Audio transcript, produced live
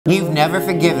You've never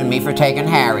forgiven me for taking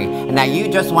Harry, and now you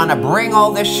just want to bring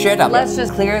all this shit up. Let's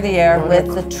just clear the air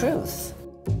with the truth.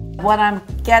 What I'm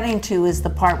getting to is the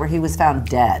part where he was found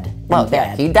dead. Well,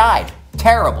 yeah, he died.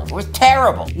 Terrible. It was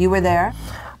terrible. You were there?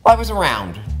 Well, I was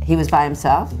around. He was by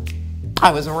himself?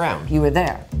 I was around. You were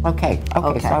there? Okay,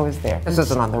 so I was there. This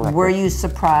isn't on the record. Were you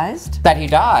surprised? That he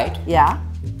died? Yeah.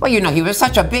 Well, you know, he was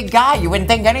such a big guy, you wouldn't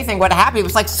think anything would happen. He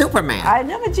was like Superman. I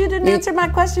know, but you didn't answer my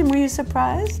question. Were you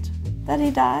surprised that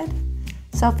he died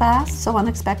so fast, so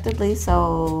unexpectedly,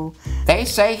 so... They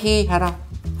say he had a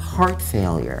heart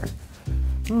failure.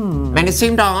 And it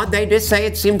seemed odd. They did say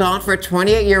it seemed odd for a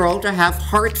 28-year-old to have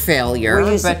heart failure.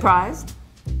 Were you surprised?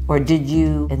 Or did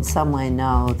you in some way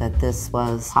know that this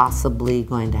was possibly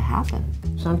going to happen?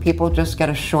 Some people just get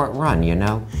a short run, you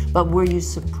know? But were you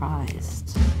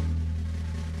surprised?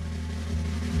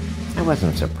 I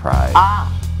wasn't surprised.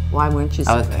 Ah! Why weren't you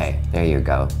surprised? Okay, there you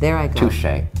go. There I go.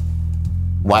 Touché.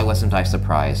 Why wasn't I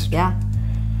surprised? Yeah.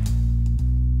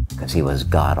 Because he was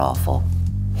god-awful.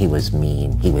 He was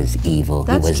mean, he was evil,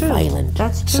 That's he was true. violent.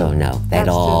 That's true. So no, That's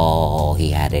all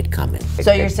he had it coming.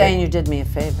 So you're saying you did me a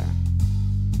favor?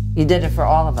 You did it for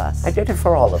all of us? I did it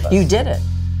for all of us. You did it.